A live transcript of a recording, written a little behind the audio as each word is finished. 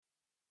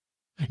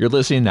You're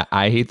listening to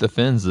I Hate the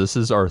Finns. This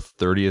is our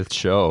 30th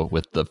show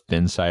with the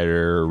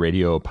Finsider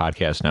Radio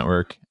Podcast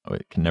Network. I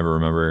can never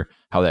remember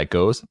how that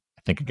goes.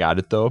 I think I got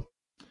it, though.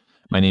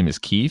 My name is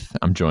Keith.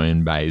 I'm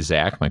joined by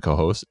Zach, my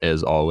co-host,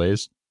 as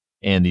always.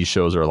 And these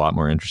shows are a lot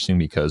more interesting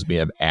because we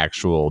have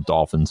actual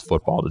Dolphins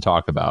football to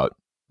talk about.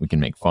 We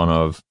can make fun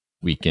of,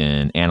 we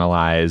can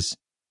analyze,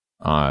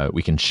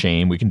 we can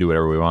shame, we can do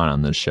whatever we want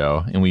on this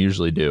show, and we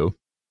usually do.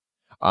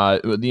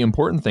 The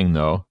important thing,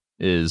 though,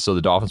 is so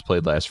the Dolphins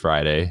played last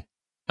Friday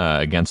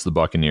against the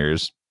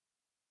Buccaneers,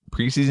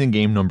 preseason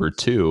game number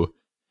 2,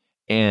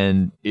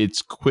 and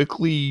it's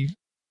quickly,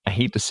 I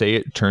hate to say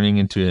it, turning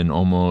into an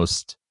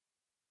almost,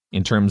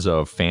 in terms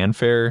of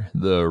fanfare,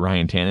 the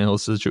Ryan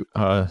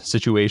Tannehill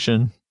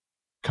situation,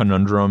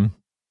 conundrum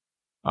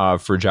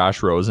for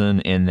Josh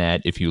Rosen, in that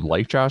if you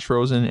like Josh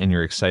Rosen and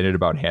you're excited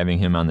about having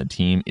him on the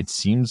team, it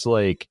seems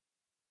like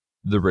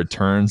the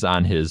returns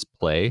on his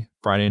play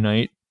Friday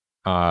night,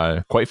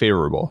 quite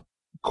favorable,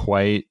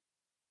 quite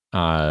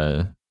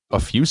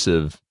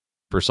effusive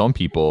for some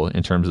people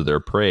in terms of their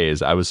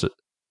praise. I was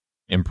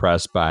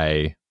impressed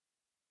by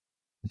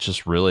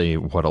just really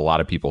what a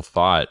lot of people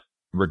thought,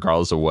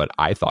 regardless of what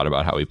I thought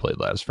about how he played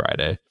last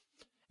Friday.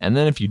 And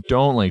then if you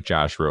don't like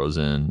Josh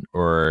Rosen,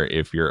 or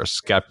if you're a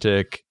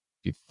skeptic,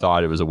 if you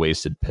thought it was a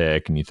wasted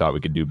pick and you thought we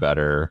could do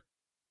better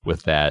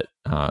with that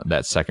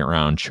second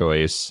round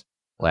choice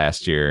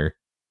last year,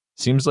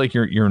 seems like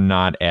you're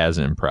not as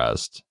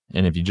impressed.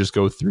 And if you just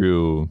go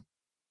through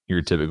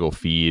your typical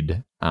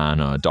feed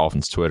on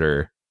Dolphins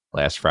Twitter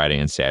last Friday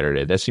and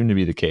Saturday, that seemed to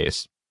be the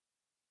case.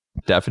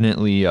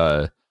 Definitely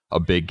a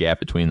big gap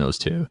between those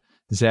two.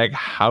 Zach,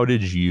 how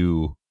would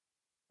you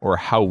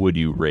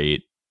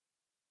rate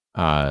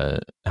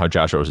how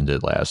Josh Rosen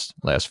did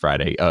last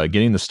Friday,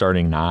 getting the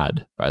starting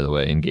nod, by the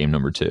way, in game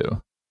number 2?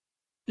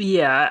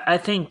 Yeah, I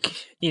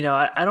think,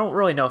 I don't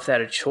really know if they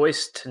had a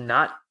choice to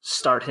not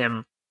start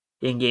him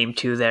in game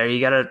 2 there. You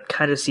got to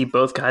kind of see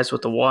both guys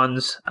with the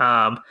ones.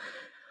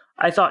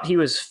 I thought he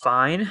was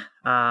fine.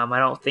 I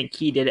don't think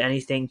he did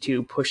anything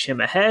to push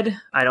him ahead.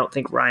 I don't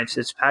think Ryan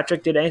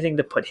Fitzpatrick did anything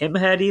to put him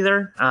ahead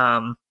either.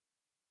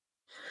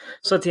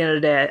 So at the end of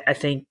the day, I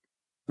think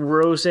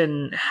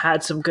Rosen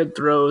had some good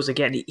throws.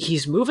 Again,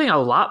 he's moving a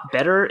lot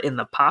better in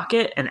the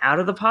pocket and out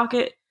of the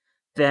pocket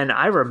than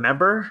I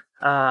remember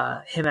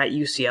him at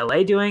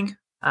UCLA doing.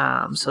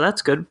 So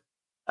that's good.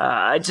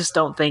 I just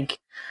don't think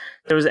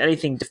there was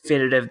anything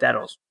definitive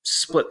that'll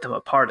split them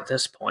apart at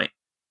this point.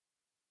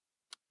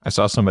 I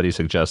saw somebody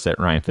suggest that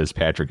Ryan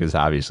Fitzpatrick is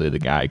obviously the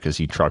guy because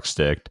he did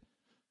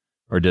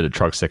a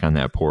truck stick on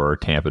that poor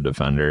Tampa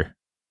defender.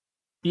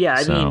 Yeah,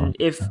 I mean,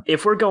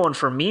 if we're going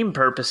for meme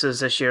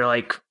purposes this year,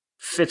 like,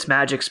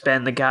 Fitzmagic's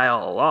been the guy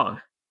all along.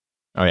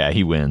 Oh yeah,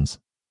 he wins.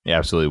 He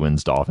absolutely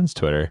wins Dolphins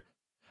Twitter.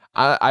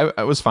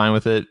 I was fine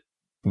with it.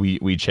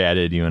 We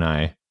chatted, you and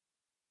I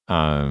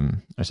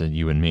said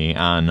you and me,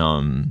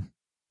 on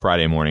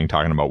Friday morning,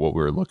 talking about what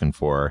we were looking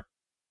for.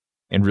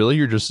 And really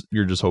you're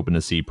just hoping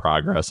to see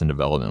progress and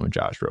development with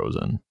Josh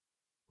Rosen.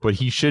 But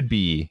he should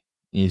be,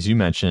 as you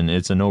mentioned,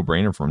 it's a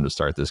no-brainer for him to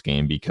start this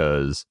game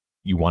because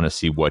you want to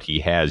see what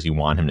he has. You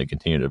want him to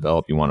continue to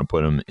develop. You want to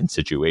put him in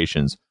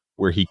situations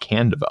where he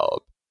can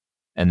develop.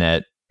 And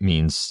that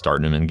means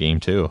starting him in game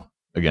 2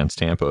 against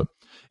Tampa.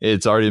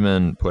 It's already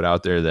been put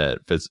out there that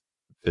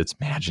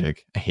Fitzmagic,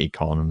 I hate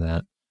calling him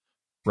that,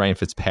 Ryan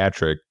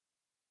Fitzpatrick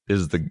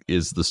is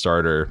the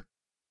starter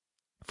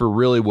for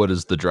really what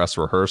is the dress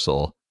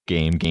rehearsal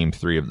game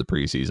 3 of the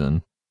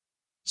preseason.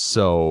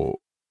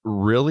 So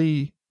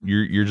really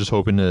you're just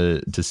hoping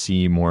to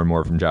see more and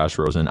more from Josh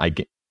Rosen.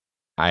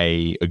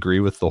 I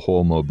agree with the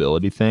whole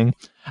mobility thing.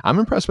 I'm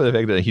impressed by the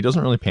fact that he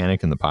doesn't really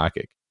panic in the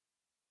pocket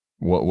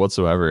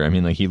whatsoever. I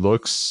mean, like, he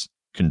looks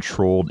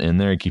controlled in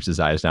there. He keeps his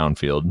eyes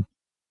downfield.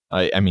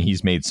 I mean,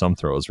 he's made some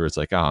throws where it's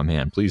like, oh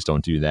man, please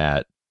don't do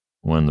that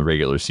when the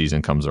regular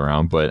season comes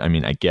around. But I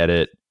mean, I get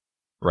it.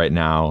 Right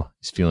now,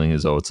 he's feeling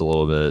as though it's a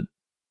little bit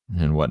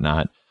and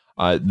whatnot.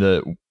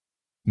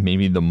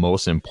 Maybe the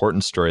most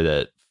important story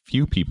that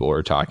few people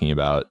are talking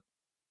about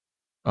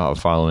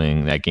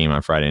following that game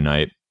on Friday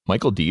night,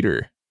 Michael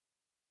Dieter.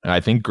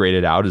 I think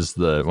graded out as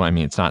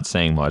it's not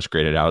saying much.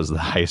 Graded out as the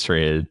highest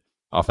rated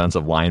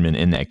offensive lineman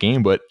in that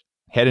game, but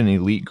had an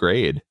elite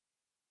grade,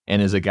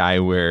 and is a guy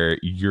where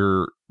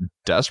you're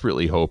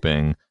desperately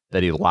hoping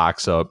that he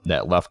locks up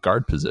that left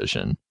guard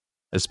position,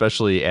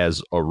 especially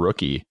as a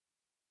rookie.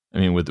 I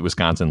mean, with the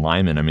Wisconsin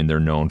linemen, I mean,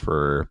 they're known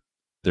for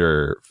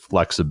their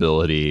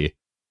flexibility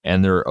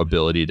and their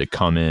ability to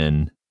come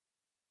in,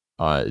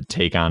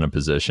 take on a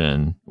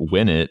position,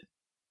 win it.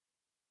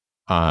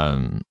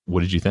 What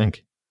did you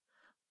think?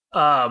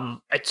 I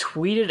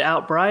tweeted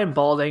out, Brian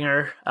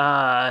Baldinger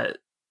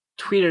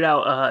tweeted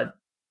out,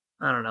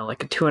 I don't know,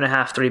 like a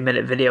 2.5, 3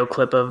 minute video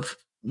clip of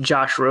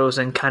Josh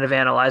Rosen kind of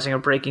analyzing or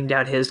breaking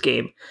down his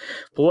game.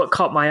 But what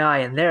caught my eye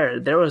in there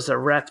was a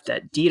rep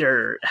that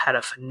Dieter had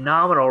a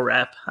phenomenal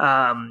rep.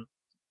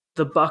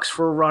 The Bucs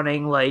were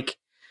running like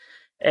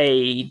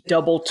a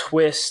double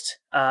twist,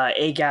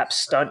 A gap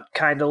stunt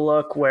kind of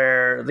look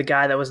where the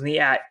guy that was in the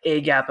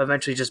A gap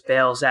eventually just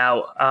bails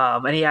out,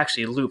 and he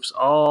actually loops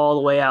all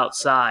the way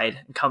outside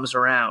and comes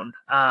around.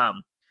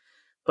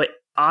 But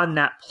on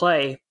that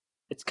play,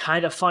 it's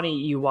kind of funny.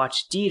 You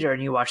watch Dieter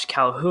and you watch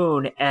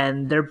Calhoun,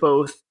 and they're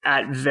both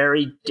at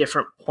very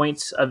different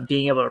points of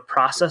being able to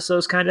process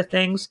those kind of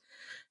things.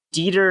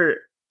 Dieter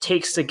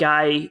takes the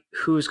guy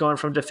who's going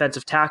from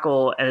defensive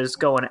tackle and is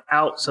going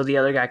out so the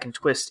other guy can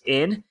twist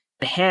in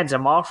and hands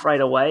him off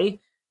right away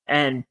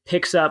and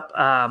picks up,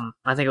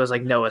 I think it was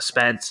like Noah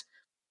Spence,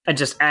 and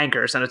just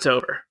anchors and it's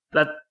over.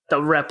 That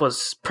the rep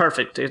was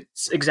perfect.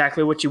 It's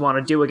exactly what you want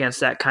to do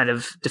against that kind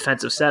of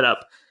defensive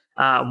setup,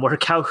 where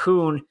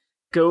Calhoun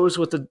goes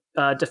with the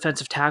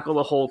defensive tackle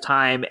the whole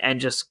time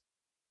and just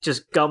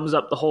gums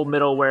up the whole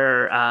middle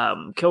where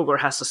Kilgore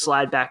has to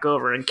slide back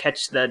over and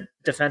catch the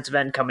defensive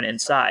end coming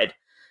inside.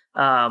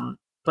 But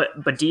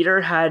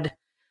Dieter had,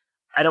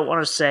 I don't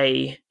want to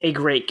say a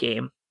great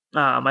game.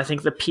 I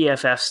think the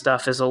PFF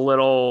stuff is a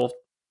little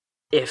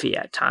iffy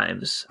at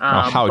times.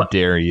 How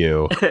dare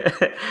you?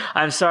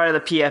 I'm sorry,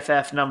 the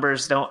PFF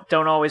numbers don't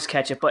always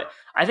catch it, but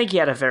I think he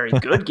had a very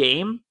good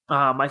game.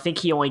 I think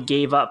he only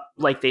gave up,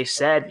 like they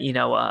said,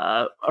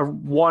 a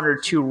one or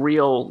two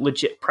real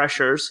legit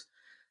pressures.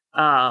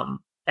 And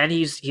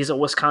he's a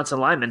Wisconsin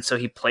lineman, so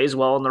he plays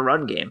well in the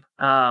run game.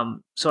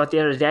 So at the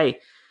end of the day,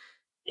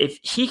 if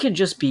he can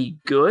just be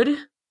good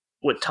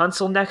with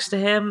Tunsil next to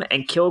him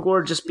and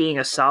Kilgore just being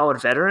a solid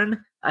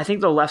veteran, I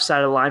think the left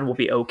side of the line will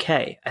be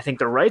okay. I think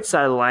the right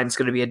side of the line is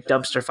going to be a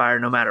dumpster fire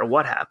no matter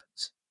what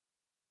happens.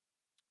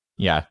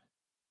 Yeah.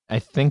 I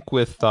think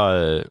with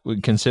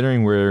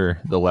considering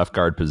where the left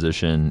guard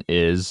position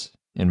is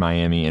in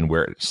Miami and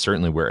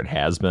certainly where it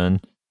has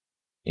been,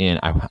 and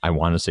I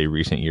want to say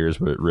recent years,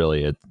 but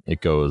really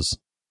it goes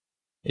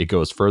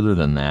further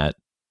than that.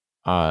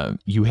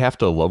 You have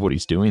to love what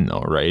he's doing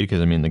though, right?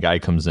 Because I mean, the guy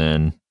comes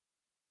in,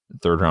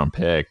 third round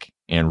pick,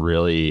 and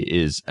really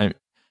is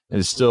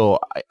still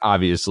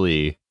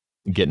obviously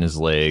getting his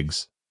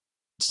legs,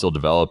 still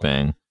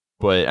developing.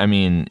 But I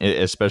mean,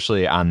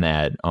 especially on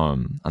that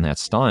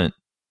stunt,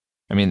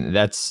 I mean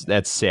that's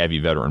savvy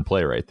veteran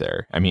play right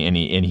there. I mean,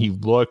 and he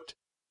looked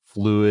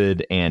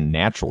fluid and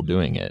natural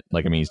doing it.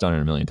 Like, I mean, he's done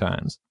it a million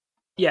times.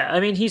 Yeah, I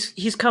mean,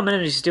 he's coming in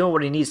and he's doing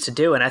what he needs to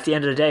do. And at the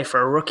end of the day,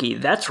 for a rookie,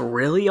 that's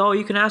really all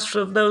you can ask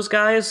of those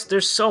guys.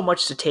 There's so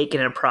much to take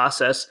in and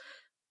process.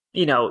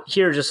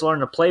 Here, just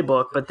learn the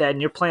playbook, but then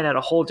you're playing at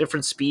a whole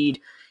different speed.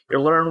 You're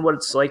learning what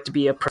it's like to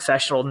be a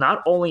professional,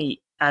 not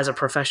only as a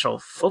professional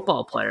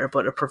football player,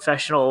 but a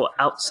professional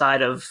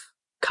outside of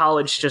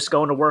college, just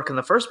going to work in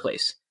the first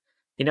place.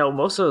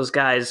 Most of those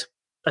guys,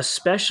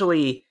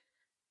 especially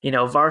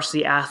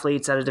varsity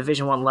athletes at a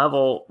Division I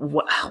level,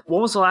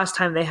 when was the last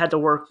time they had to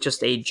work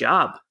just a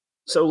job?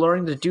 So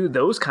learning to do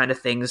those kind of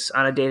things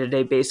on a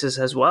day-to-day basis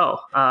as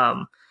well.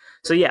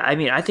 So yeah, I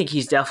mean, I think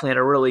he's definitely at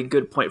a really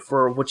good point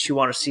for what you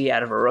want to see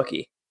out of a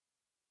rookie.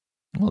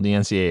 Well, the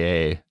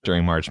NCAA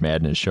during March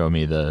Madness showed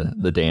me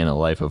the day in the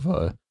life of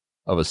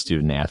a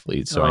student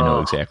athlete, so I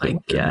know exactly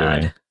what they're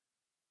doing.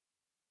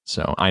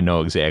 So I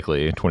know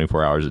exactly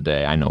 24 hours a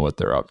day. I know what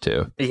they're up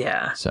to.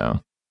 Yeah. So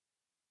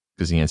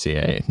because the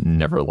NCAA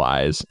never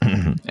lies,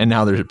 and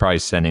now they're probably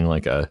sending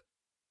like a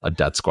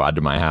death squad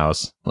to my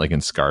house, like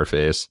in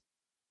Scarface,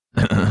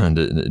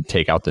 to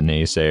take out the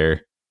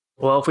naysayer.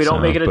 Well, if we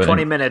don't make it to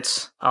 20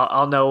 minutes,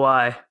 I'll know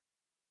why.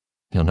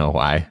 You'll know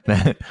why.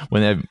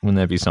 Wouldn't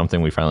that be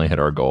something? We finally hit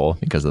our goal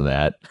because of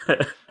that.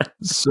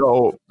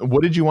 So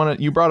what did you want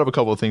to, you brought up a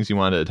couple of things you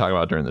wanted to talk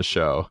about during the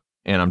show,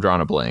 and I'm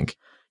drawing a blank.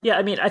 Yeah,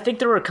 I mean, I think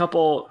there were a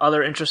couple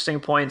other interesting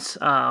points.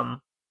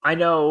 I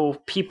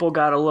know people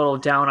got a little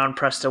down on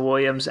Preston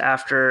Williams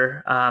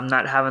after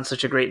not having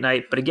such a great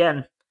night, but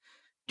again,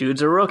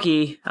 dude's a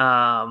rookie.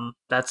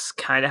 That's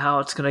kind of how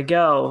it's going to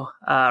go.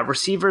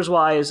 Receivers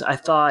wise, I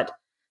thought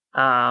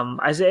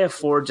Isaiah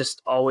Ford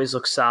just always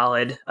looks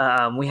solid.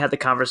 We had the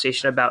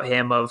conversation about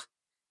him of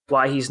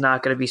why he's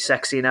not going to be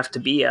sexy enough to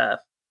be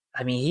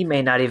he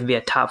may not even be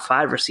a top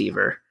 5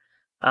 receiver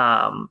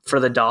for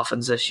the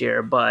Dolphins this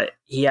year, but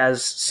he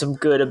has some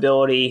good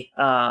ability,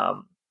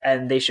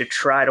 and they should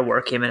try to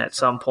work him in at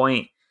some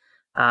point.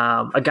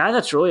 A guy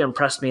that's really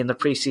impressed me in the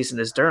preseason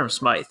is Durham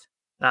Smythe.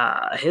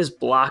 His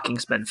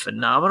blocking's been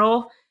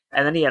phenomenal,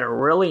 and then he had a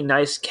really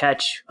nice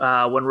catch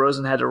when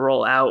Rosen had to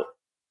roll out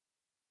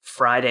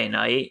Friday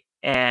night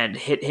and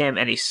hit him,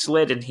 and he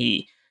slid and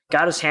he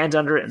got his hands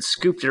under it and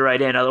scooped it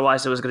right in.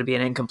 Otherwise, it was going to be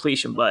an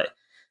incompletion, but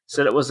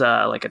said it was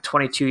like a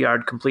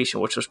 22-yard completion,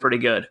 which was pretty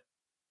good.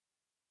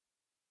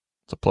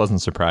 It's a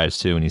pleasant surprise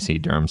too when you see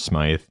Durham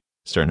Smythe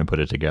starting to put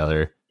it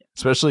together,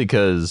 especially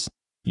because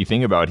you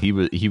think about he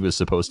was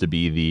supposed to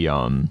be the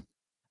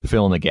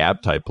fill in the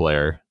gap type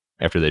player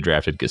after they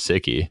drafted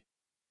Gesicki.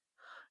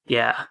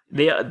 Yeah,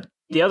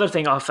 the other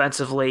thing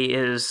offensively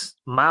is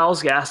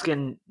Myles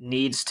Gaskin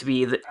needs to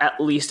be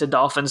at least a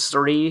Dolphins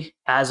 3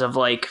 as of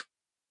like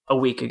a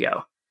week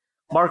ago.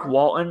 Mark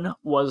Walton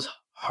was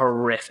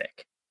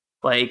horrific.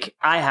 Like,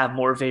 I have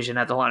more vision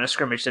at the line of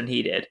scrimmage than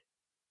he did.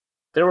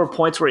 there were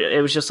points where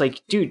it was just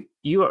like, dude,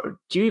 do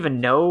you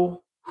even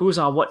know who's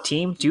on what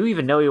team? Do you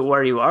even know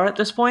where you are at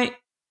this point?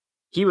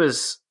 He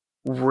was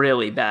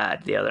really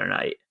bad the other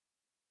night.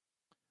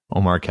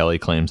 Omar Kelly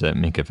claims that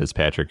Minka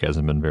Fitzpatrick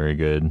hasn't been very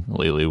good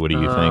lately. What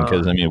do you think?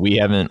 Because I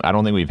mean, I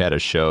don't think we've had a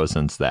show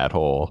since that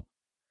whole,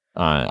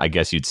 I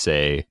guess you'd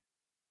say,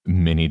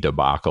 mini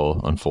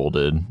debacle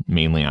unfolded,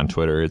 mainly on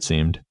Twitter, it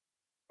seemed.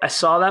 I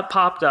saw that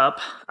popped up.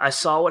 I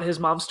saw what his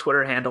mom's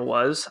Twitter handle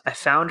was. I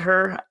found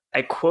her.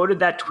 I quoted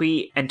that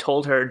tweet and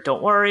told her,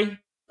 "Don't worry,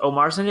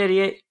 Omar's an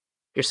idiot.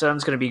 Your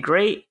son's going to be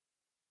great.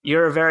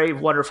 You're a very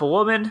wonderful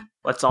woman.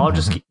 Let's all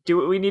just do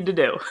what we need to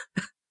do."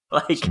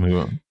 Like,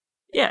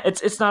 yeah,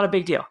 it's not a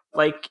big deal.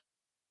 Like,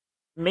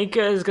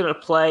 Minka is going to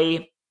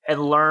play and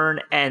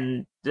learn,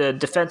 and the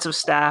defensive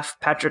staff,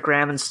 Patrick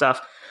Graham and stuff,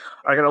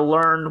 are going to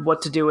learn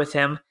what to do with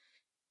him.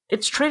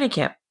 It's training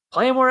camp.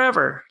 Play him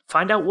wherever.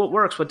 Find out what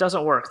works, what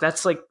doesn't work.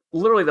 That's like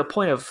literally the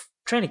point of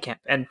training camp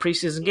and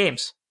preseason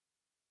games.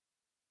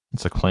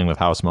 It's like playing with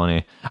house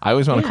money. I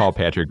always want to call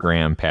Patrick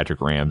Graham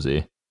Patrick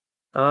Ramsey.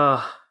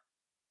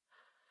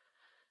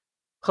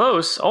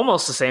 Close.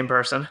 Almost the same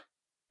person.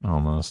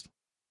 Almost,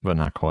 but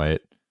not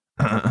quite.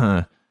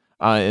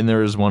 And there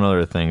was one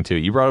other thing too.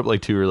 You brought up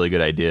like two really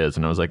good ideas,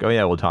 and I was like, oh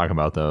yeah, we'll talk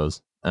about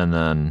those. And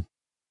then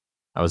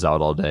I was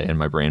out all day and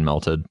my brain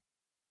melted.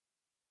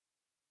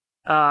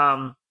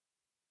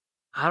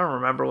 I don't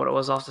remember what it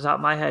was off the top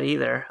of my head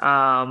either.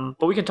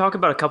 But we can talk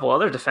about a couple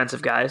other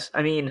defensive guys.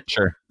 I mean,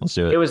 sure, let's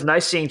do it. It was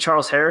nice seeing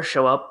Charles Harris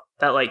show up,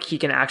 that like he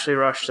can actually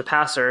rush the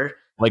passer.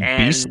 Like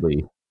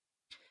beastly.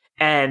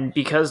 And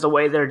because the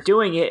way they're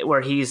doing it,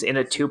 where he's in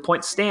a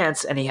 2-point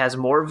stance and he has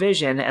more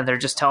vision, and they're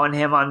just telling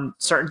him on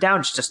certain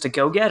downs just to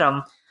go get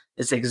him,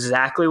 is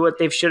exactly what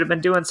they should have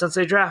been doing since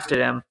they drafted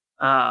him.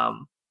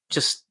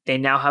 Just they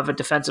now have a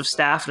defensive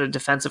staff and a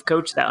defensive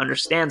coach that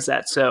understands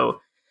that.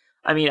 So,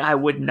 I mean, I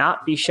would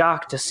not be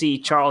shocked to see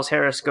Charles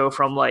Harris go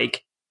from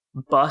like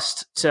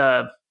bust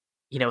to,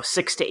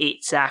 6 to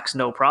 8 sacks,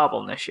 no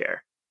problem this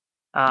year.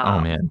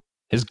 Oh man,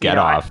 his get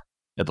off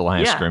at the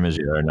line of scrimmage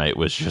the other night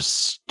was just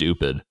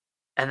stupid.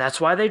 And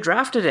that's why they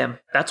drafted him.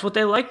 That's what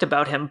they liked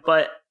about him.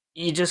 But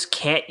you just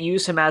can't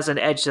use him as an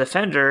edge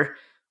defender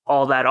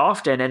all that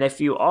often. And if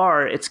you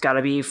are, it's got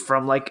to be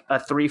from like a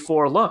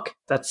 3-4 look.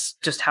 That's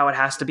just how it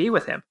has to be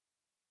with him.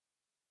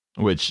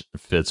 Which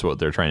fits what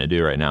they're trying to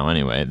do right now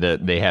anyway.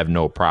 That they have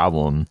no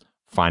problem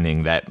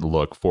finding that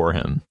look for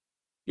him.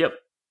 Yep.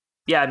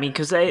 Yeah, I mean,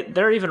 because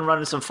they're even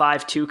running some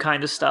 5-2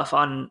 kind of stuff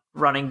on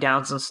running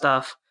downs and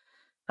stuff.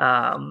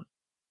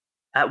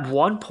 At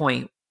one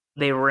point,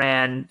 they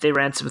ran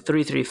some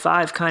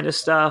 3-3-5 kind of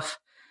stuff.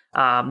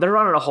 They're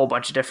running a whole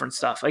bunch of different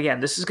stuff. Again,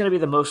 this is going to be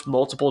the most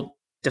multiple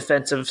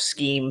defensive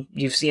scheme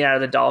you've seen out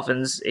of the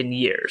Dolphins in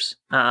years.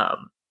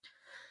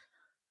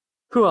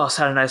 Who else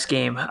had a nice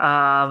game?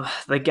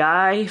 The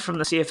guy from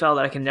the CFL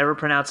that I can never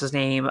pronounce his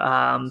name,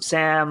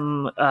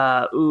 Sam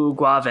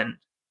Uguavin.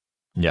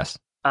 Yes.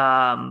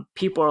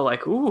 People are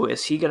like, ooh,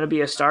 is he going to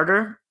be a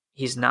starter?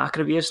 He's not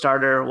going to be a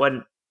starter.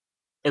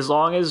 As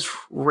long as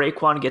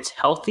Raekwon gets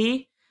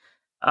healthy,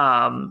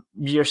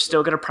 you're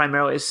still going to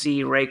primarily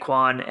see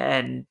Raekwon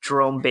and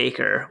Jerome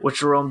Baker, with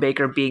Jerome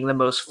Baker being the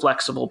most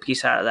flexible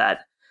piece out of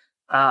that.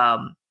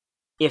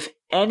 If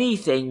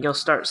anything, you'll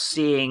start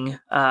seeing,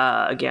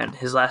 again,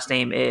 his last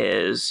name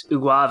is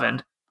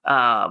Uguavin,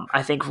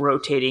 I think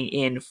rotating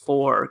in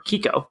for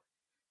Kiko.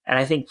 And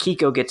I think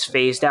Kiko gets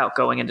phased out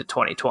going into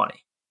 2020.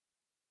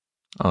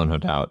 Oh, no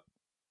doubt.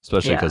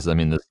 Especially because, I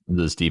mean,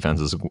 this defense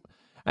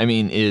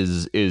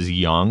is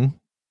young,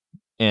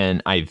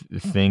 and I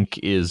think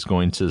is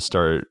going to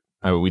start.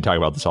 We talk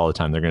about this all the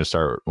time. They're going to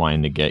start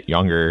wanting to get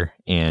younger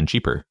and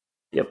cheaper.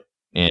 Yep.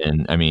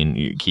 And I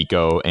mean,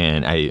 Kiko,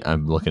 and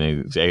I'm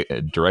looking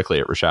directly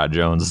at Rashad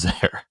Jones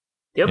there.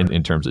 Yep.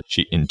 In terms of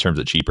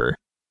cheaper.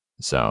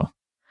 So.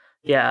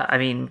 Yeah, I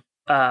mean,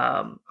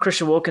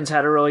 Christian Wilkins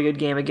had a really good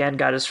game again.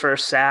 Got his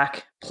first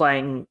sack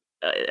playing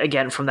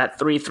again from that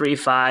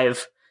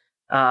 3-3-5.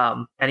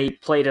 And he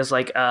played as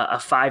like a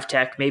 5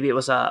 tech. Maybe it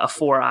was a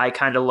 4-eye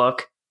kind of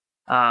look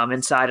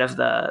inside of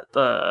the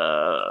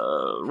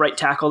right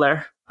tackle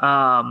there.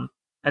 And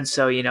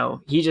so,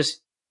 he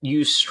just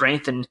used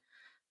strength and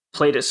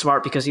played it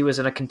smart because he was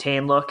in a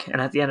contained look. And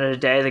at the end of the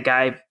day, the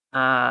guy,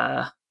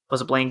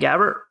 was it Blaine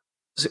Gabbert?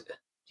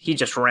 He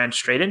just ran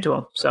straight into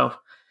him. So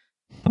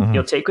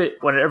you'll take it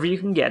whenever you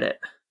can get it.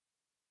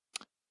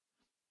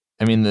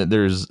 I mean,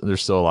 there's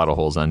still a lot of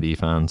holes on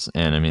defense,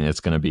 and I mean, it's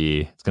going to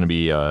be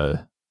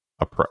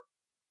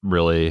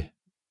really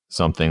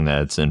something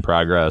that's in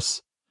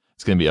progress.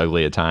 It's going to be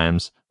ugly at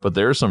times, but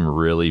there are some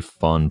really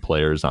fun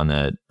players on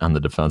the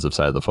defensive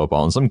side of the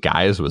football, and some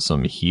guys with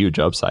some huge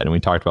upside. And we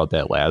talked about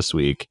that last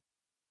week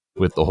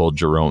with the whole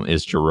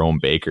Jerome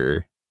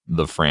Baker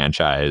the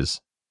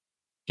franchise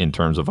in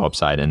terms of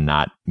upside, and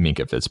not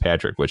Minka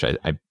Fitzpatrick, which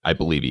I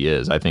believe he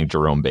is. I think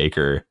Jerome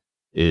Baker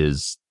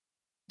is.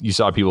 You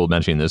saw people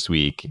mentioning this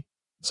week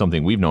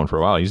something we've known for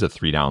a while. He's a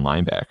 3-down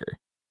linebacker.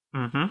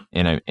 Mm-hmm.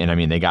 And I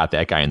mean, they got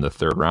that guy in the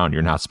 3rd round.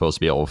 You're not supposed to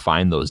be able to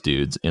find those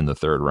dudes in the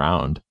 3rd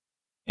round.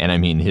 And I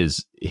mean,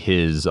 his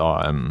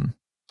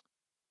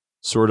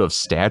sort of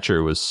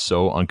stature was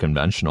so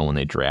unconventional when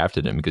they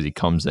drafted him, because he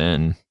comes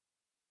in,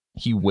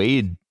 he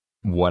weighed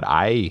what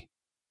I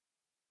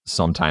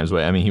sometimes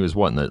weigh. I mean, he was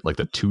what, in the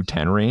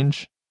 210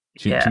 range,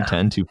 Yeah.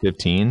 210,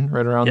 215,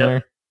 right around Yep.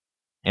 there.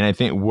 And I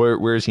think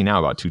where is he now?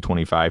 About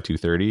 225,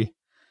 230.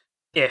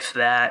 If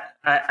that.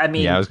 I Yeah, I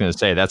mean, was going to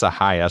say that's a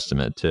high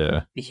estimate too.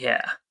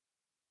 yeah.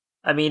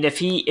 I mean, if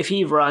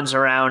he runs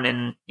around,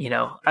 and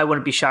I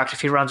wouldn't be shocked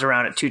if he runs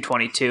around at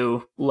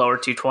 222, lower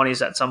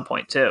 220s at some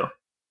point too.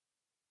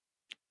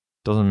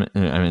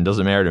 It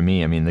doesn't matter to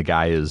me. I mean, the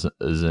guy is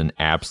an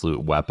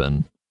absolute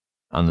weapon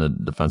on the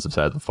defensive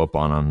side of the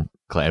football, and I'm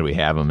glad we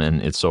have him.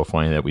 And it's so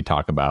funny that we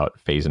talk about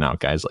phasing out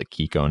guys like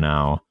Kiko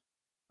now.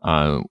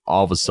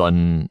 All of a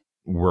sudden,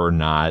 we're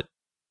not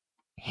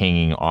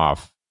hanging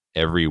off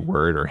every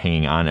word or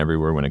hanging on every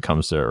word when it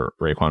comes to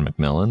Raekwon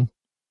McMillan.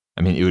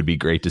 I mean, it would be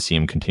great to see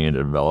him continue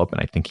to develop, and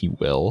I think he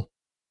will.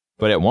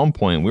 But at one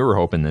point, we were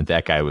hoping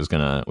that guy was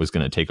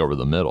gonna take over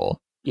the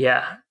middle.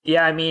 Yeah.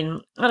 Yeah, I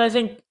mean, and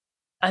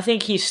I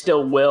think he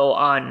still will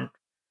on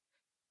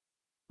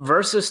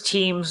versus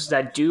teams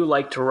that do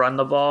like to run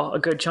the ball a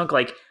good chunk.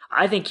 Like,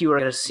 I think you are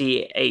going to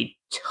see a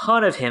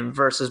ton of him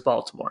versus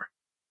Baltimore.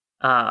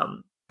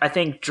 I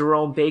think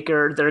Jerome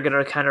Baker, they're going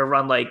to kind of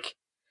run like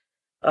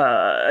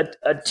a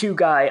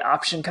two-guy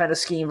option kind of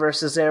scheme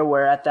versus there,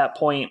 where at that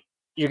point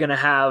you're going to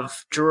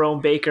have Jerome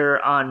Baker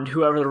on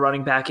whoever the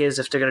running back is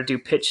if they're going to do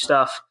pitch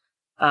stuff.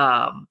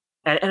 And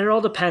it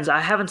all depends. I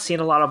haven't seen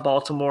a lot of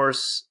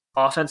Baltimore's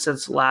offense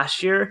since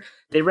last year.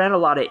 They ran a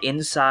lot of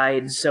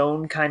inside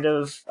zone kind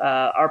of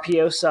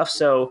RPO stuff.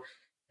 So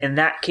in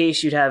that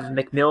case, you'd have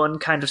McMillan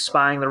kind of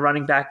spying the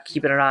running back,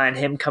 keeping an eye on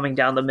him coming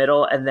down the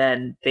middle, and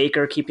then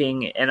Baker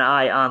keeping an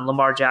eye on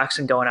Lamar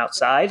Jackson going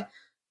outside.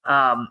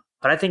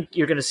 But I think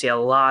you're going to see a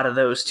lot of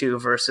those two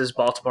versus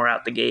Baltimore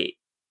out the gate.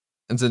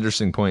 It's an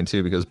interesting point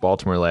too, because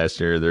Baltimore last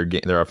year,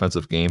 their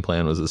offensive game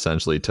plan was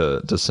essentially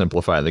to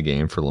simplify the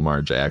game for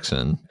Lamar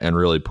Jackson and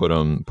really put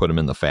him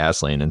in the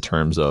fast lane in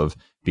terms of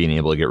being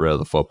able to get rid of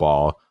the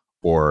football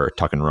or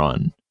tuck and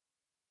run.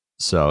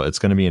 So it's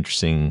going to be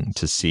interesting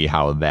to see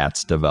how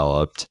that's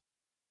developed.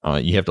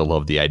 You have to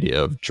love the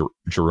idea of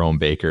Jerome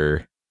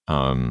Baker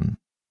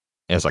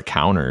as a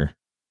counter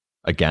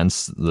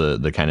against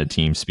the kind of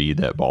team speed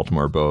that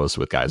Baltimore boasts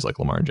with guys like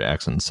Lamar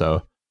Jackson.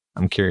 So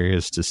I'm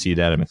curious to see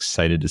that. I'm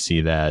excited to see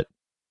that.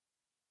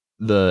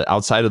 The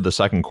outside of the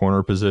second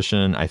corner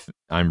position,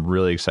 I'm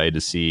really excited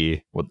to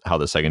see how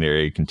the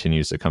secondary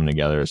continues to come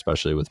together,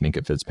 especially with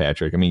Minkah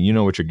Fitzpatrick. I mean, you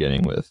know what you're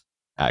getting with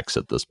X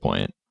at this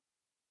point.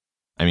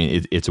 I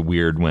mean, it's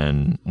weird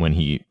when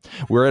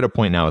we're at a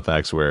point now with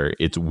X where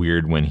it's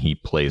weird when he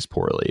plays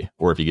poorly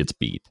or if he gets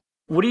beat.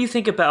 What do you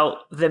think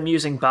about them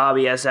using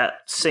Bobby as that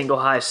single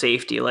high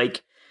safety?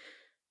 Like,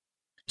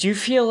 do you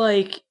feel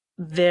like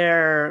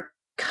they're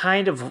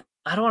kind of,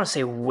 I don't want to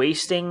say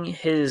wasting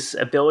his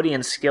ability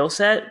and skill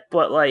set,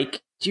 but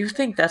like, do you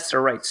think that's the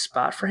right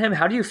spot for him?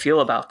 How do you feel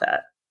about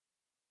that?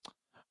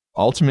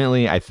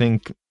 Ultimately, I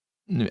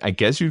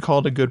guess you'd call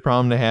it a good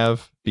problem to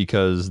have,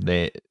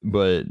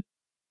 but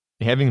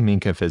having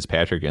Minkah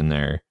Fitzpatrick in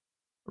there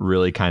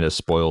really kind of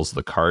spoils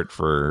the cart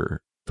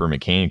for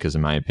McCain, because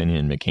in my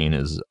opinion, McCain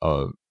is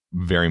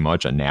very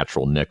much a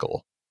natural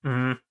nickel.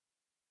 Mm-hmm.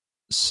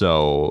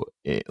 So,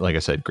 like I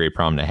said, great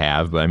problem to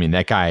have. But I mean,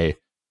 that guy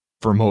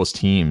for most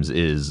teams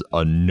is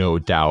a no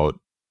doubt.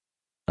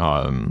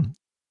 I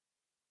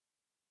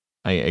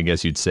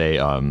guess you'd say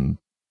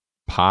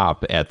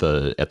pop at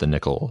the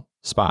nickel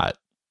spot.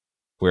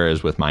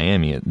 Whereas with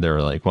Miami,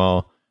 they're like,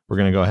 well, we're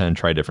going to go ahead and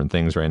try different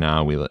things right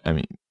now.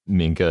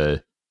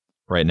 Minkah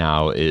right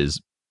now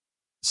is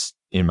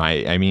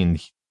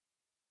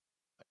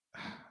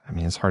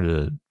it's hard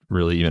to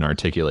really even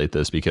articulate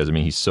this, because I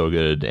mean, he's so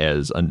good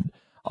as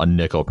a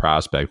nickel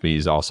prospect, but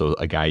he's also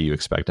a guy you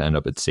expect to end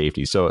up at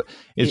safety. So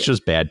it's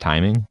just bad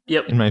timing,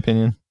 Yep. in my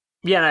opinion.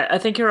 Yeah, I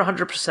think you're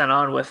 100%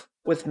 on with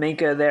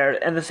Minkah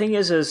there. And the thing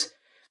is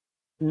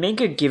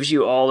Minkah gives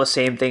you all the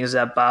same things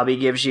that Bobby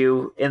gives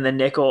you in the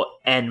nickel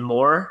and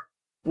more,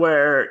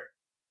 where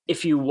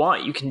if you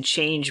want, you can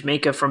change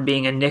Minkah from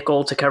being a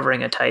nickel to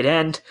covering a tight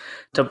end,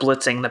 to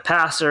blitzing the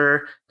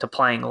passer, to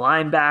playing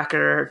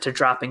linebacker, to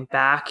dropping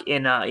back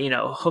in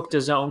hook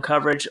to zone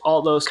coverage,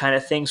 all those kind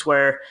of things,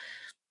 where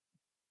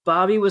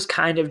Bobby was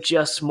kind of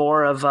just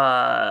more of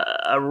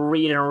a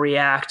read and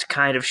react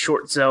kind of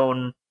short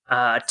zone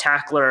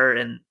tackler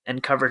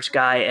and coverage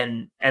guy,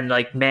 and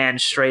like man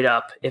straight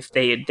up if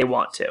they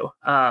want to.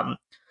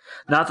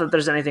 Not that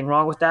there's anything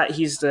wrong with that.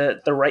 He's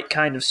the right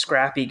kind of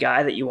scrappy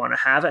guy that you want to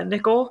have at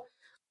nickel,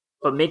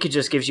 but Minkah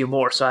just gives you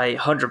more. So I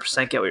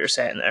 100% get what you're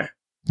saying there.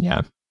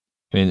 Yeah.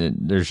 I mean,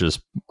 there's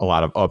just a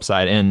lot of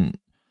upside, and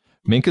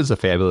Minkah's a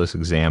fabulous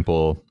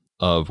example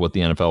of what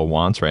the NFL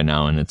wants right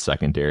now in its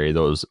secondary,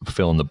 those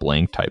fill in the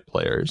blank type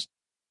players,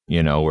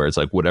 where it's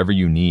like whatever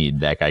you need,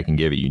 that guy can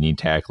give it. You need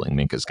tackling,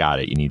 Minkah's got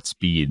it. You need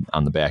speed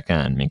on the back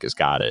end, Minkah's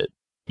got it.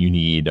 You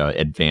need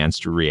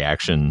advanced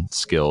reaction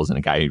skills and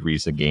a guy who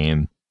reads the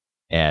game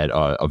at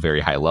a very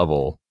high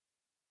level.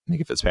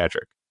 Minka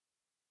Fitzpatrick.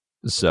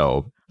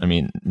 So, I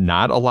mean,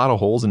 not a lot of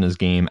holes in his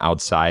game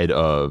outside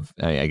of,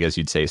 I guess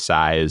you'd say,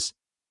 size.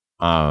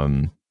 I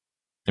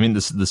mean,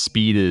 the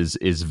speed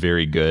is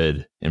very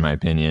good in my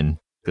opinion,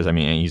 because I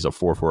mean he's a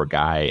 4.4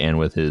 guy, and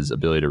with his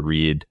ability to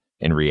read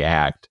and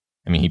react,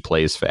 I mean he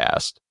plays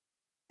fast.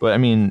 But I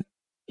mean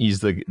he's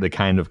the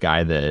kind of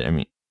guy that, I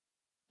mean,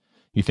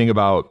 you think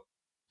about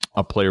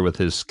a player with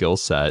his skill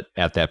set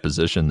at that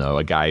position, though,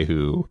 a guy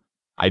who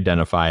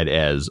identified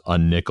as a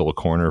nickel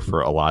corner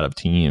for a lot of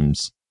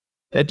teams.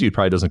 That dude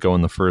probably doesn't go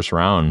in the first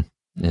round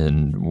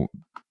in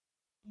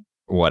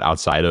what,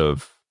 outside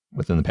of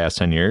within the past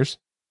 10 years.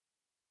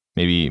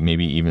 Maybe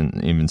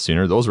even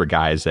sooner. Those were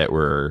guys that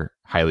were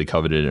highly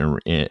coveted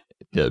in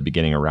the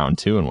beginning of round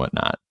 2 and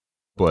whatnot.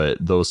 But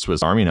those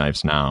Swiss Army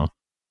knives now,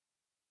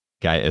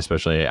 guy,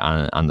 especially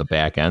on the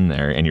back end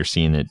there, and you're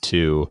seeing it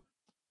too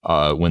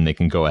when they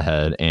can go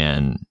ahead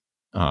and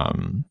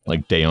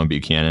like Dayon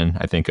Buchanan,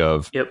 I think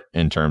of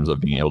in terms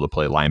of being able to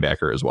play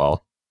linebacker as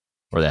well,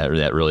 or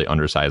that really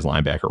undersized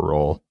linebacker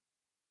role.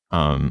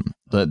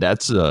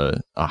 That's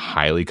a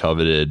highly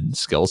coveted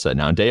skill set.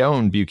 Now,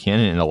 Dayon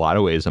Buchanan, in a lot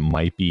of ways, it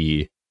might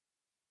be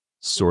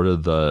sort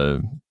of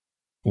the,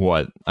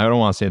 what, I don't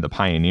want to say the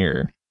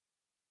pioneer,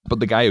 but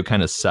the guy who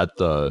kind of set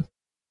the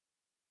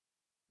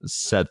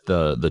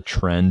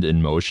trend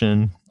in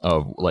motion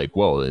of like,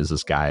 whoa, is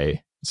this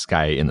guy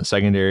in the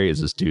secondary? Is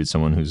this dude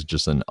someone who's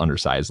just an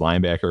undersized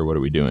linebacker? What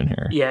are we doing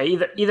here? Yeah,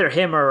 either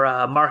him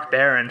or Mark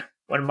Barron.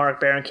 When Mark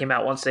Barron came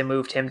out, once they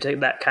moved him to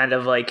that kind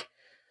of like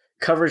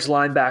coverage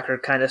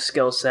linebacker kind of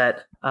skill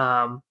set.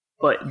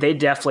 But they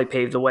definitely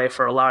paved the way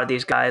for a lot of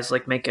these guys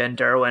like Minka and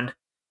Derwin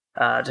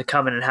to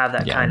come in and have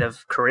that kind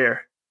of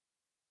career.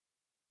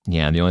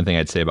 Yeah, the only thing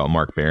I'd say about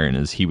Mark Barron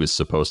is he was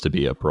supposed to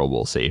be a Pro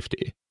Bowl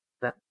safety.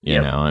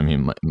 You know, I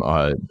mean,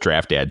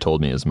 Draft Dad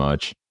told me as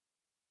much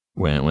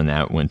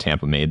when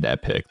Tampa made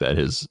that pick, that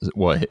his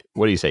what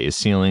do you say? His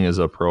ceiling is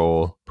a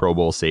Pro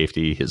Bowl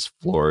safety. His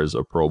floor is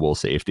a Pro Bowl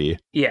safety.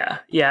 Yeah.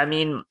 I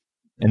mean,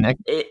 and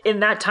in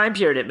that time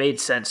period, it made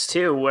sense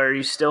too, where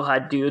you still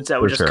had dudes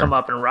that would just come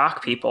up and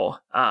rock people.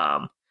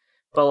 But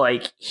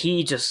like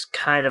he just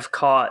kind of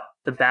caught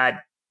the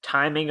bad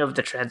timing of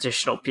the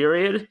transitional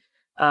period.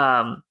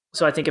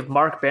 So I think if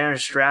Mark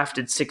Barron's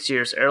drafted 6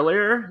 years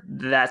earlier,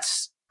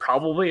 that's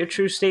probably a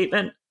true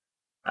statement.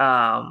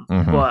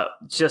 But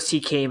just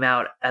he came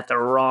out at the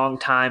wrong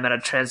time at a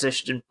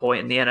transition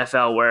point in the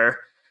NFL where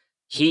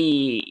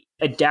he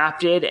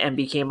adapted and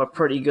became a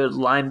pretty good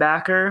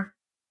linebacker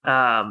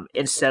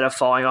instead of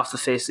falling off the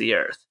face of the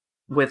earth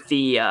with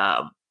the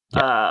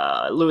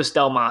Louis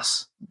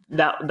Delmas.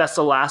 That's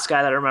the last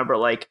guy that I remember,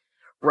 like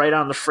right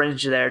on the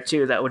fringe there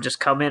too, that would just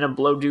come in and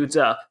blow dudes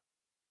up.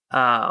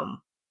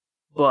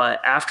 But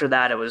after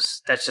that,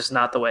 that's just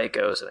not the way it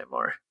goes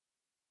anymore.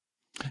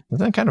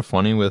 Isn't that kind of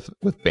funny with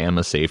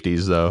Bama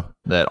safeties though,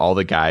 that all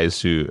the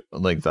guys who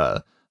like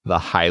the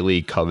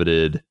highly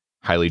coveted,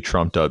 highly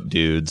trumped up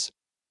dudes,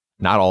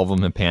 not all of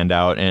them have panned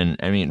out. And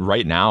I mean,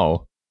 right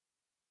now,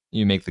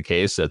 you make the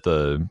case that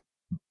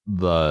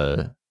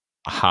the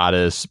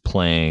hottest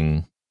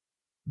playing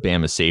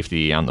Bama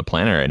safety on the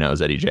planet right now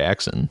is Eddie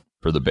Jackson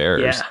for the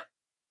Bears. Yeah.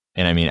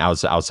 And I mean,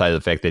 outside of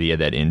the fact that he had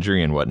that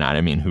injury and whatnot,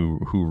 I mean, who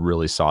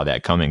really saw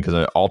that coming? Because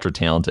an ultra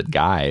talented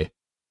guy,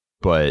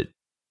 but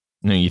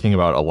you think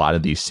about a lot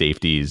of these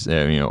safeties.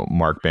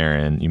 Mark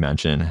Barron, you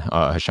mentioned,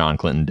 Hashawn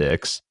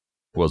Clinton-Dix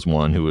was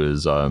one who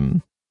was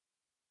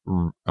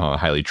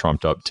highly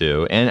trumped up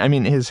too. And I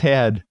mean, he's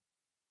had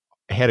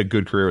a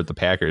good career with the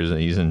Packers, and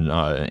he's in,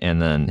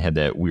 and then had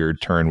that weird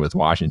turn with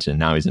Washington.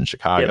 Now he's in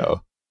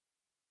Chicago.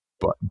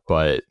 Yep.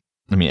 But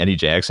I mean, Eddie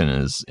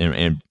Jackson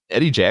and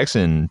Eddie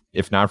Jackson,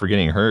 if not for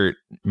getting hurt,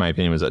 in my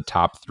opinion, was a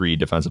top 3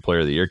 defensive player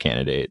of the year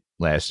candidate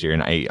last year.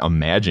 And I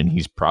imagine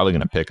he's probably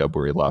going to pick up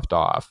where he left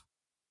off.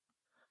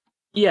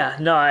 Yeah,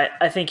 no,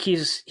 I think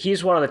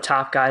he's one of the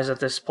top guys at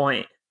this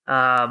point.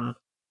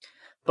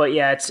 But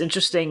yeah, it's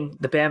interesting,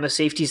 the Bama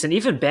safeties, and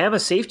even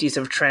Bama safeties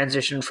have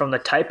transitioned from the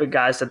type of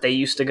guys that they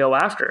used to go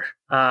after.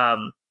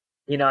 The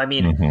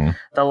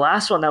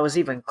last one that was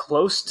even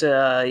close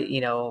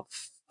to,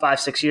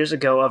 5-6 years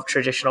ago of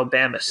traditional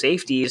Bama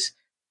safeties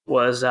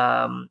was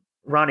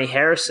Ronnie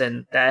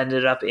Harrison, that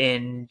ended up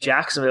in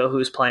Jacksonville,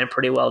 who's playing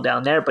pretty well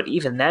down there. But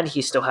even then,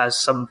 he still has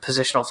some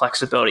positional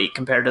flexibility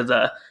compared to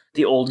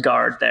the old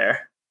guard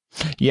there.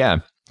 Yeah,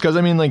 because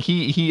I mean, like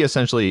he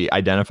essentially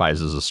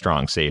identifies as a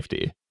strong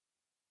safety.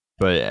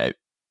 But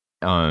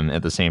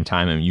at the same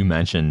time, you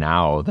mentioned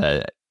now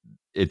that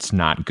it's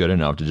not good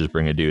enough to just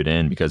bring a dude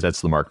in, because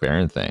that's the Mark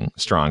Barron thing,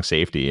 strong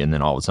safety. And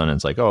then all of a sudden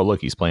it's like, oh,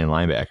 look, he's playing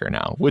linebacker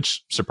now,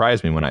 which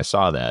surprised me when I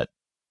saw that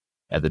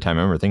at the time.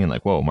 I remember thinking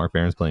like, whoa, Mark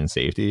Barron's playing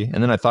safety.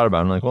 And then I thought about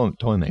it, I'm like, well, it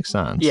totally makes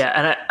sense. Yeah.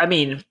 And I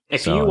mean,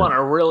 if you want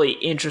a really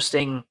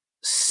interesting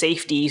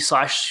safety /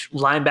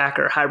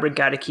 linebacker hybrid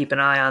guy to keep an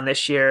eye on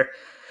this year,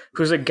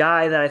 who's a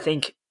guy that I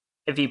think,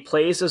 if he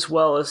plays as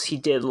well as he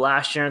did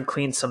last year and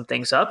cleans some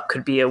things up,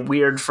 could be a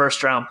weird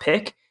first round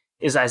pick,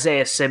 is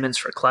Isaiah Simmons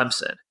for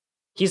Clemson.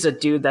 He's a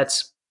dude I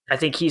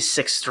think he's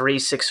 6'3",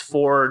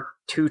 6'4",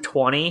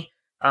 220.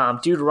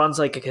 Dude runs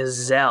like a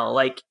gazelle.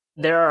 Like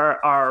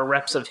there are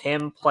reps of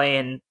him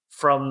playing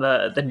from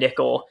the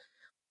nickel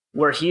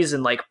where he's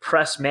in like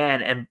press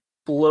man and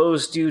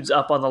blows dudes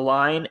up on the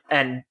line,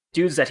 and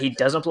dudes that he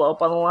doesn't blow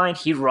up on the line,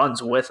 he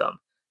runs with them.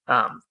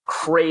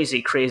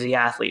 Crazy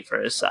athlete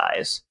for his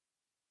size.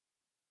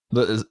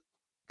 The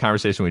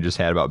conversation we just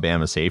had about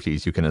Bama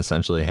safeties, you can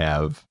essentially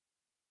have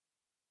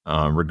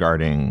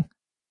regarding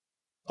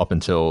up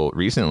until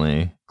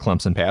recently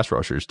Clemson pass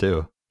rushers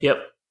too. Yep.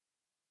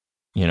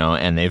 You know,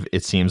 and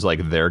it seems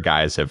like their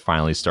guys have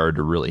finally started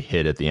to really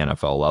hit at the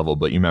NFL level.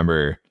 But you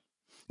remember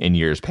in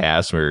years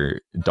past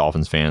where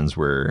Dolphins fans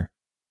were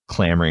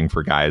clamoring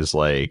for guys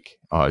like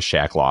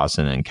Shaq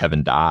Lawson and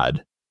Kevin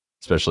Dodd,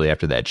 especially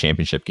after that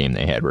championship game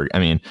they had. Where, I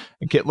mean,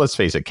 let's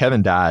face it,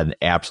 Kevin Dodd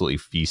absolutely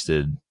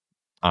feasted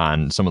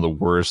on some of the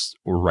worst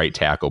right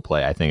tackle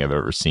play I think I've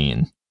ever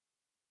seen.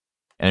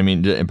 And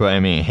I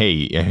mean, hey,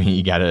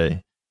 you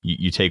gotta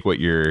you take what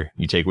you're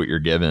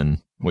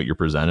given, what you're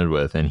presented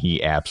with, and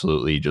he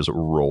absolutely just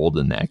rolled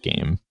in that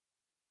game.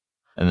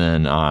 And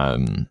then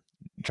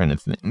trying to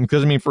think,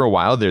 because I mean, for a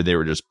while there, they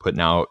were just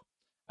putting out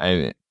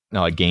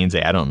like Gaines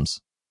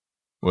Adams,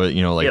 well,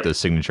 you know, like the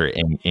signature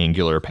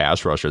angular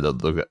pass rusher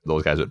that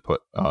those guys would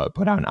put out.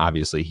 And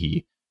obviously,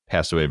 he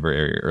passed away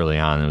very early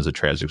on. It was a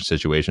tragic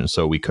situation,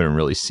 so we couldn't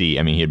really see.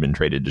 I mean, he had been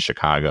traded to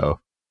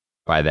Chicago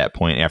by that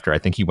point. After I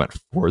think he went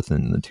fourth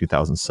in the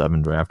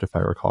 2007 draft, if I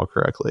recall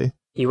correctly.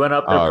 He went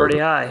up there pretty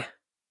high.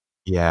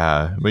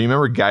 Yeah, but you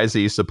remember guys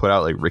that used to put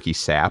out like Ricky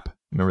Sapp?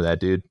 Remember that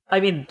dude? I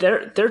mean,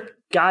 their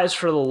guys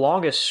for the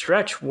longest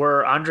stretch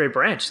were Andre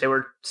Branch. They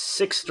were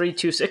 6'3",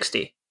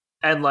 260.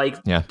 And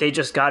they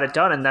just got it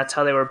done, and that's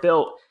how they were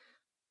built.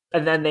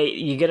 And then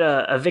you get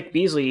a Vic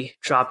Beasley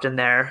dropped in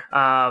there.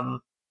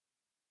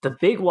 The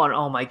big one,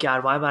 oh my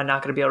God, why am I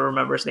not going to be able to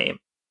remember his name?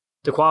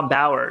 Daquan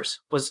Bowers.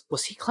 Was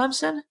he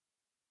Clemson?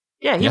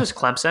 Yeah, he was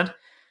Clemson.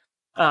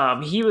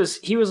 He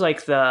was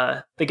like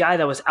the guy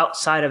that was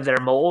outside of their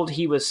mold.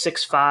 He was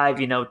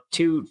 6'5",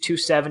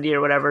 270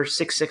 or whatever,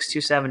 6'6",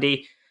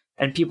 270.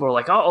 And people were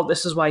like, oh,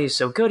 this is why he's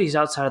so good. He's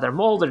outside of their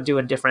mold. They're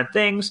doing different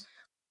things.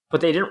 But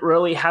they didn't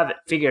really have it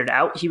figured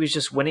out. He was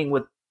just winning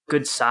with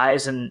good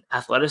size and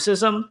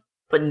athleticism.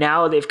 But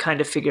now they've kind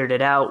of figured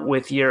it out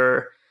with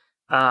your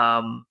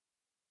Bryant's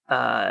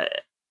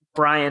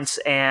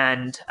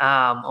and,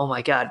 oh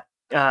my God,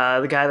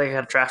 the guy that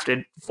got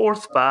drafted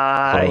fourth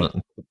by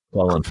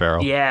Colin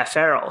Farrell. Yeah,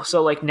 Farrell.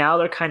 So now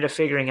they're kind of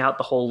figuring out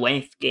the whole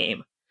length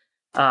game,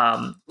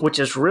 which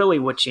is really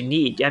what you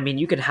need. I mean,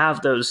 you can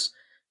have those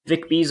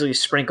Vic Beasley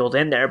sprinkled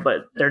in there,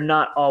 but they're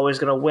not always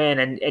going to win,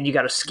 and you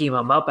got to scheme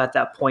them up at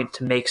that point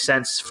to make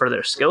sense for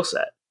their skill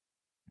set.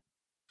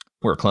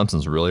 Where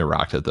Clemson's really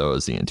rocked it, though,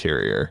 is the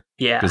interior.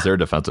 Yeah. Because their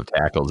defensive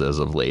tackles as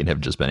of late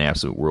have just been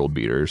absolute world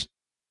beaters.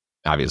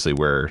 Obviously,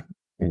 we're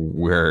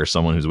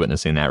someone who's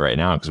witnessing that right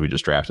now because we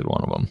just drafted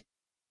one of them.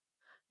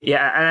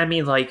 Yeah, and I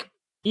mean,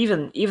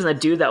 even the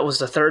dude that was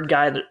the third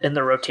guy in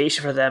the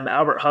rotation for them,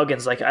 Albert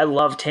Huggins, I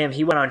loved him.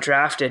 He went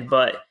undrafted,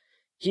 but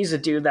he's a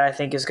dude that I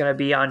think is going to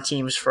be on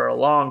teams for a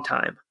long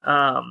time.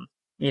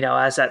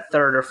 As that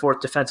third or fourth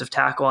defensive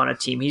tackle on a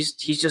team, he's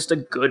just a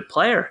good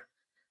player.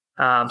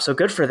 So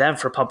good for them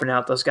for pumping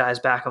out those guys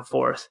back and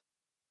forth.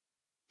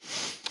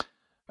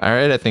 All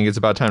right, I think it's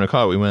about time to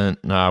call it.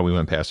 We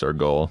went past our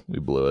goal. We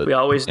blew it. We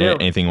always do.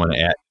 Anything you want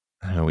to add?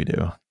 No, we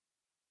do.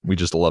 We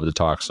just love to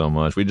talk so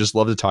much. We just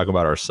love to talk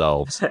about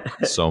ourselves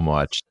so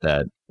much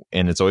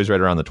and it's always right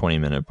around the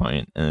 20-minute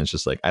point. And it's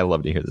just I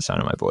love to hear the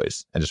sound of my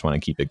voice. I just want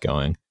to keep it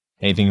going.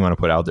 Anything you want to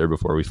put out there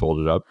before we fold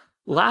it up?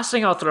 Last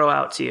thing I'll throw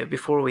out to you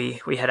before we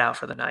head out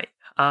for the night.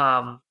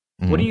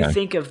 What do you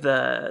think of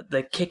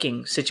the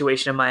kicking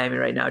situation in Miami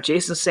right now?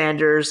 Jason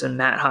Sanders and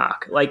Matt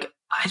Haack. I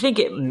think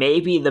it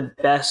may be the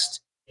best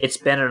it's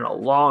been in a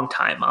long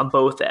time on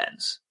both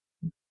ends.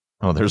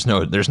 Oh, there's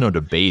no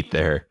debate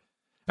there.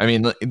 I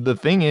mean, the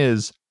thing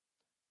is,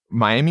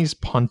 Miami's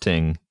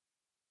punting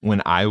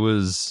when I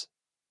will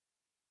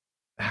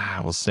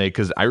say,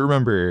 because I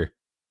remember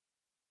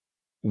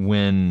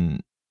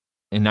when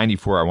in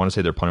 94, I want to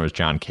say their punter was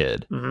John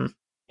Kidd. Mm-hmm.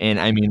 And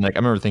I mean, I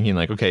remember thinking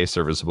okay,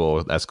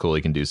 serviceable. That's cool.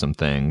 He can do some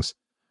things.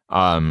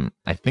 I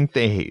think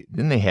they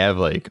have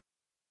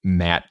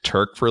Matt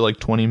Turk for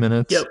 20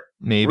 minutes. Yep.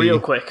 Maybe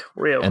real quick.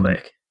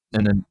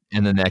 And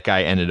then that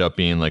guy ended up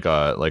being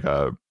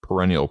a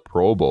perennial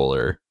Pro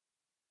Bowler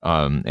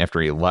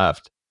after he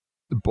left.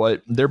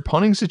 But their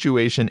punting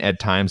situation at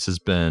times has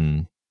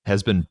been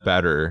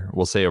better.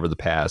 We'll say over the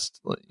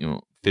past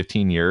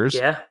 15 years.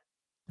 Yeah.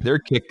 Their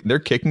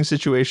kicking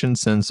situation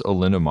since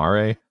Olinda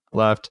Mare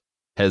left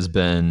has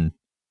been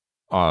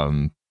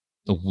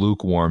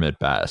lukewarm at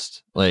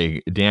best.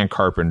 Dan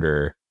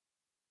Carpenter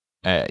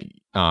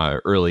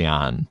early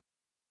on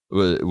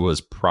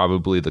was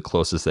probably the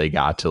closest they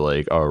got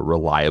to a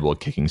reliable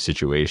kicking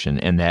situation,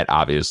 and that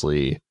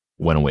obviously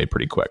went away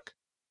pretty quick.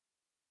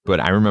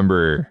 But I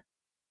remember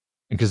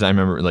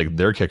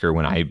their kicker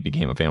when I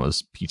became a fan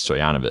was Pete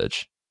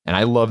Stoyanovich, and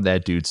I love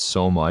that dude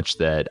so much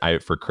that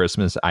for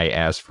Christmas I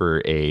asked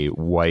for a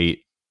white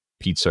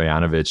Pete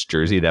Stoyanovich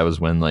jersey. That was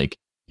when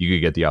you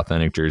could get the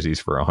authentic jerseys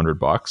for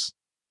 $100.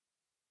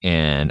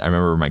 And I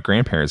remember my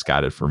grandparents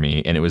got it for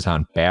me, and it was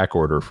on back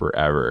order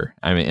forever.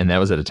 I mean, and that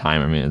was at a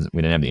time, I mean,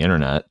 we didn't have the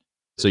internet.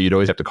 So you'd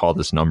always have to call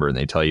this number and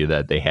they tell you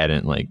that they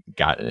hadn't like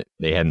gotten it.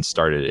 They hadn't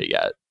started it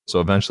yet. So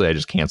eventually I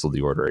just canceled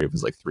the order. It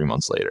was like 3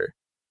 months later.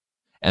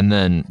 And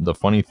then the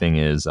funny thing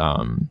is,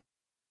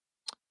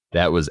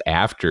 that was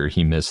after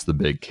he missed the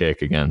big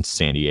kick against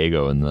San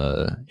Diego in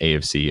the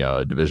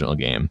AFC divisional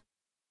game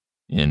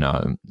in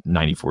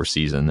 94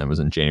 season. That was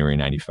in January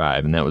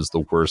 95. And that was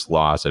the worst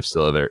loss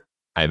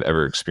I've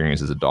ever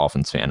experienced as a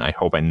Dolphins fan. I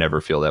hope I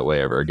never feel that way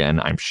ever again.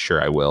 I'm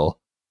sure I will.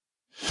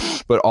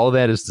 But all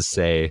that is to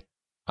say,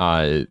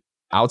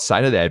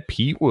 outside of that,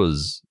 Pete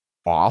was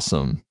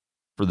awesome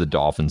for the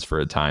Dolphins for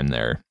a time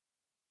there.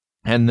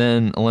 And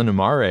then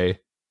Alinamare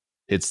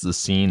hits the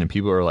scene and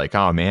people are like,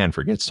 oh man,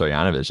 forget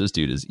Stoyanovich. This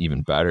dude is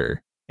even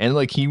better. And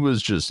like he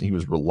was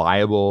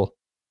reliable,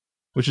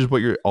 which is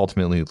what you're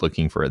ultimately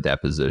looking for at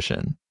that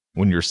position.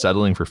 When you're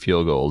settling for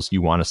field goals,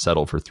 you want to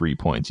settle for 3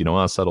 points. You don't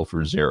want to settle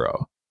for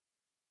 0.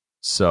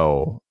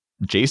 So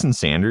Jason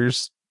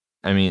Sanders,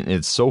 I mean,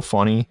 it's so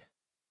funny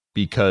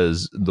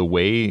because the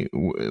way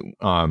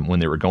when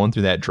they were going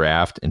through that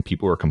draft and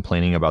people were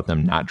complaining about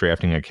them not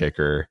drafting a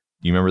kicker.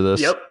 Do you remember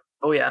this? Yep.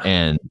 Oh yeah.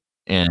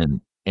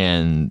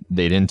 And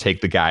they didn't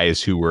take the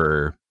guys who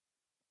were,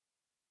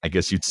 I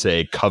guess you'd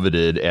say,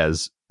 coveted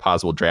as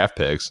possible draft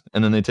picks.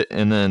 And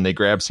then they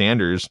grabbed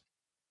Sanders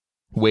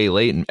way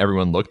late, and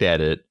everyone looked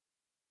at it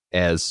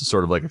as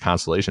sort of like a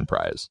consolation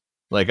prize.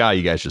 Like,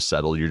 you guys just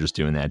settled. You're just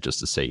doing that just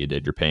to say you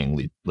did. You're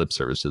paying lip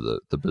service to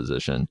the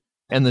position.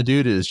 And the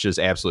dude is just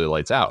absolutely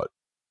lights out.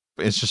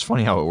 It's just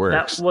funny how it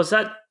works. Was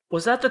that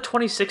the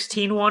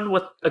 2016 one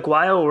with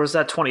Aguayo, or was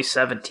that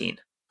 2017?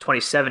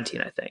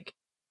 2017, I think.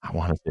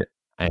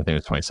 I think it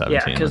was 2017.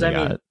 Yeah, because I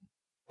mean,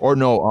 or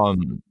no,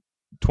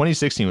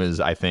 2016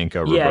 was, I think,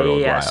 Roberto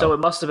yeah. Aguayo. So it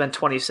must have been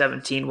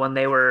 2017 when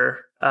they were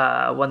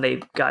when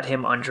they got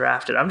him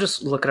undrafted. I'm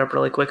just looking up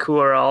really quick. Who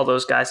are all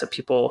those guys that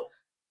people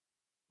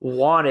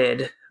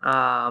wanted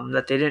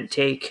that they didn't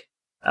take?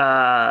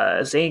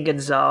 Zane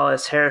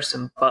Gonzalez,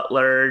 Harrison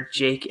Butler,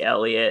 Jake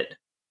Elliott.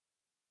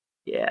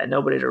 Yeah,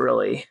 nobody to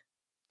really.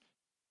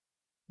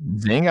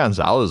 Zane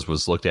Gonzalez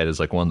was looked at as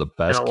like one of the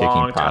best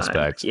kicking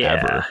prospects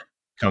ever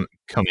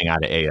coming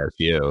out of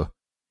ASU.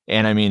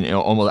 And I mean,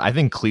 almost, I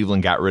think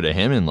Cleveland got rid of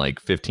him in like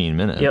 15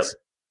 minutes. Yep.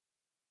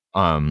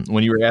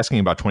 When you were asking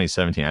about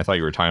 2017, I thought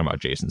you were talking about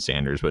Jason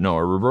Sanders, but no,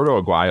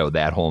 Roberto Aguayo,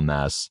 that whole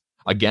mess.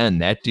 Again,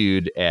 that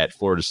dude at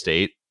Florida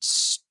State,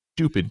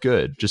 stupid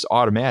good, just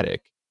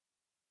automatic.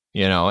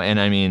 And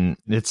I mean,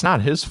 it's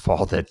not his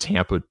fault that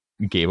Tampa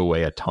gave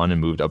away a ton and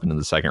moved up into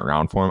the second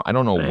round for him. I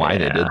don't know why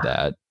they did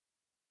that.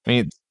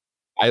 I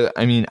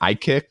mean, I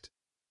kicked.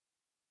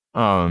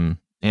 And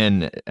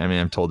I mean,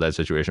 I've told that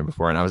situation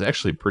before, and I was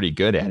actually pretty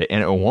good at it.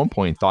 And at one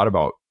point thought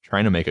about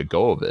trying to make a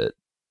go of it,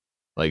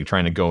 like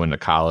trying to go into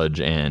college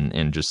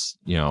and just,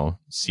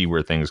 see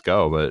where things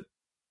go. But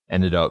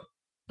ended up,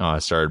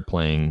 started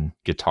playing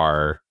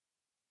guitar,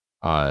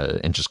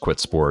 and just quit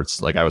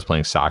sports. Like I was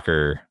playing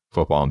soccer,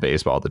 football, and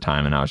baseball at the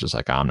time. And I was just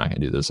like, I'm not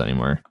going to do this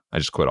anymore. I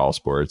just quit all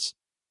sports.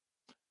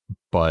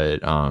 But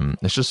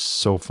it's just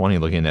so funny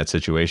looking at that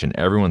situation.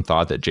 Everyone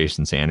thought that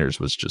Jason Sanders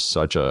was just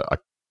such a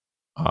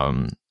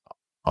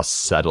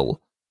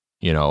settle,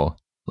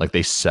 like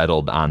they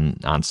settled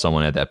on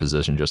someone at that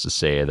position just to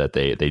say that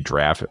they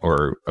draft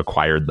or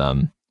acquired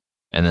them.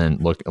 And then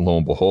lo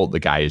and behold, the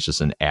guy is just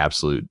an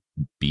absolute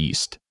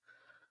beast.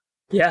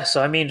 Yeah,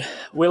 so I mean,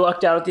 we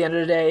lucked out at the end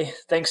of the day,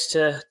 thanks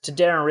to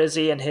Darren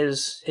Rizzi and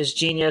his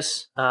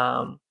genius.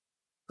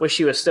 Wish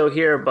he was still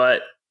here,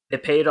 but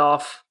it paid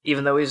off,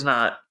 even though he's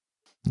not.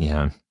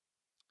 Yeah,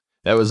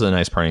 that was a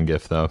nice parting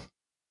gift, though.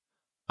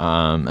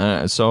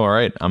 So all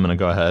right, I'm gonna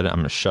go ahead. I'm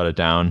gonna shut it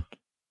down.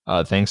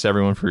 Thanks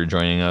everyone for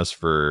joining us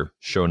for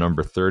show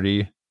number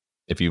 30.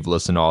 If you've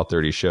listened to all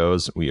 30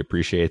 shows, we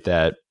appreciate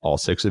that. All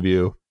 6 of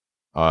you,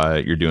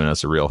 you're doing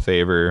us a real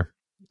favor.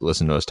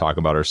 Listen to us talk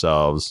about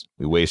ourselves.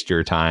 We waste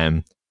your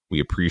time. We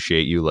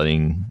appreciate you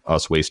letting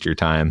us waste your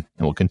time,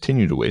 and we'll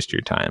continue to waste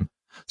your time.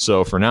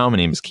 So for now, my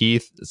name is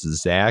Keith. This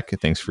is Zach.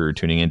 Thanks for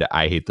tuning in to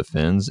I Hate the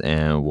Fins,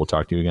 and we'll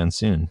talk to you again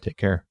soon. Take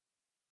care.